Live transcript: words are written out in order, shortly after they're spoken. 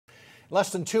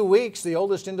Less than 2 weeks, the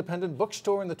oldest independent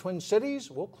bookstore in the Twin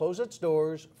Cities will close its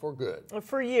doors for good.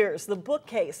 For years, the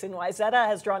Bookcase in Wayzata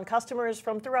has drawn customers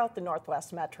from throughout the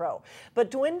Northwest Metro. But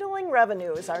dwindling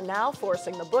revenues are now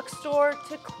forcing the bookstore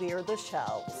to clear the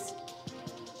shelves.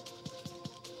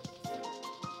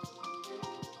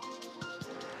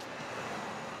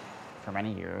 For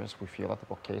many years, we feel that the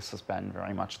Bookcase has been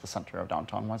very much the center of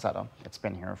downtown Wayzata. It's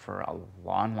been here for a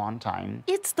long, long time.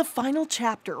 It's the final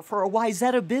chapter for a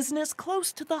Wayzata business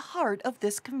close to the heart of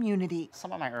this community.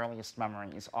 Some of my earliest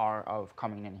memories are of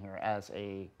coming in here as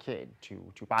a kid to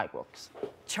buy books.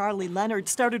 Charlie Leonard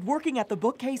started working at the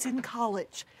Bookcase in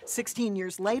college. 16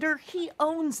 years later, he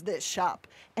owns this shop,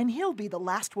 and he'll be the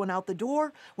last one out the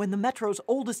door when the Metro's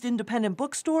oldest independent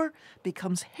bookstore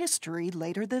becomes history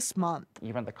later this month.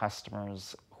 Even the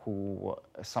customers who,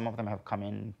 some of them have come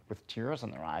in with tears in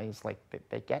their eyes, like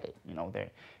they get it, you know,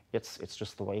 it's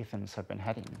just the way things have been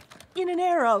heading. In an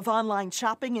era of online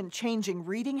shopping and changing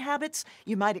reading habits,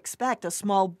 you might expect a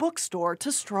small bookstore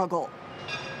to struggle.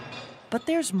 But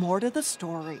there's more to the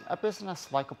story. A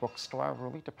business like a bookstore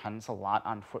really depends a lot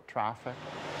on foot traffic.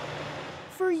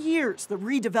 For years, the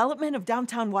redevelopment of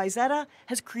downtown Wayzata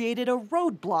has created a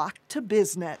roadblock to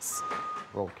business.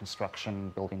 Road construction,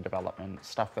 building development,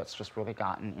 stuff that's just really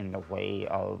gotten in the way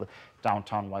of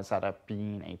downtown Wayzata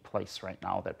being a place right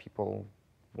now that people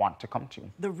want to come to.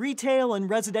 The retail and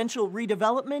residential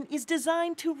redevelopment is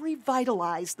designed to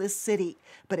revitalize this city,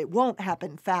 but it won't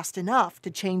happen fast enough to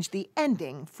change the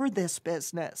ending for this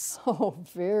business. Oh,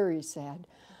 very sad.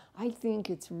 I think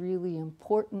it's really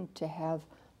important to have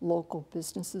local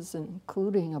businesses,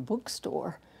 including a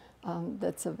bookstore,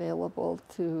 that's available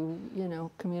to,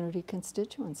 community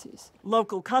constituencies.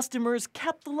 Local customers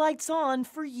kept the lights on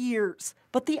for years,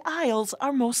 but the aisles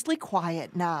are mostly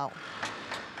quiet now.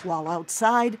 While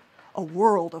outside, a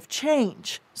world of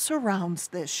change surrounds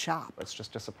this shop. It's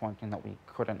just disappointing that we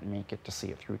couldn't make it to see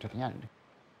it through to the end.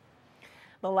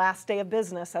 The last day of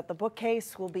business at the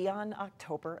Bookcase will be on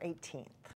October 18th.